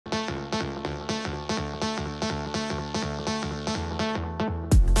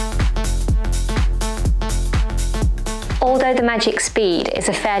Although the Magic Speed is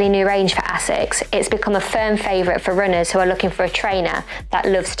a fairly new range for Asics, it's become a firm favourite for runners who are looking for a trainer that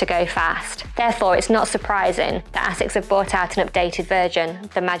loves to go fast. Therefore, it's not surprising that Asics have brought out an updated version,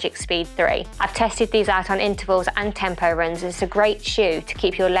 the Magic Speed 3. I've tested these out on intervals and tempo runs, and it's a great shoe to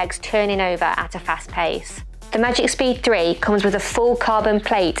keep your legs turning over at a fast pace. The Magic Speed 3 comes with a full carbon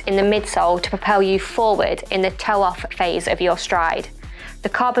plate in the midsole to propel you forward in the toe-off phase of your stride. The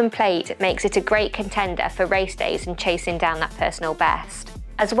carbon plate makes it a great contender for race days and chasing down that personal best.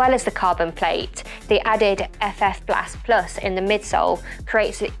 As well as the carbon plate, the added FF Blast Plus in the midsole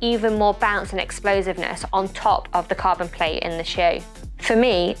creates even more bounce and explosiveness on top of the carbon plate in the shoe. For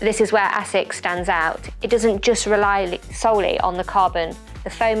me, this is where Asics stands out. It doesn't just rely solely on the carbon. The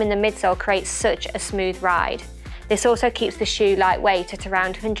foam in the midsole creates such a smooth ride. This also keeps the shoe lightweight at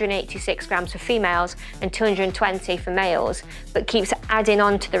around 186 grams for females and 220 for males, but keeps adding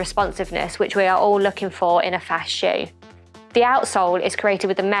on to the responsiveness which we are all looking for in a fast shoe. The outsole is created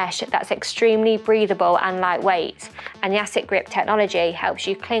with a mesh that's extremely breathable and lightweight, and the Asics Grip technology helps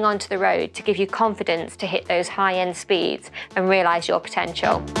you cling onto the road to give you confidence to hit those high-end speeds and realise your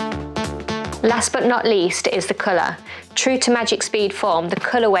potential. Last but not least is the colour. True to Magic Speed form, the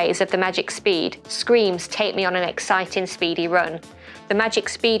colourways of the Magic Speed screams take me on an exciting speedy run. The Magic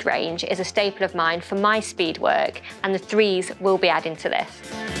Speed range is a staple of mine for my speed work, and the 3s will be adding to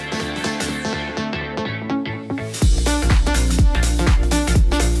this.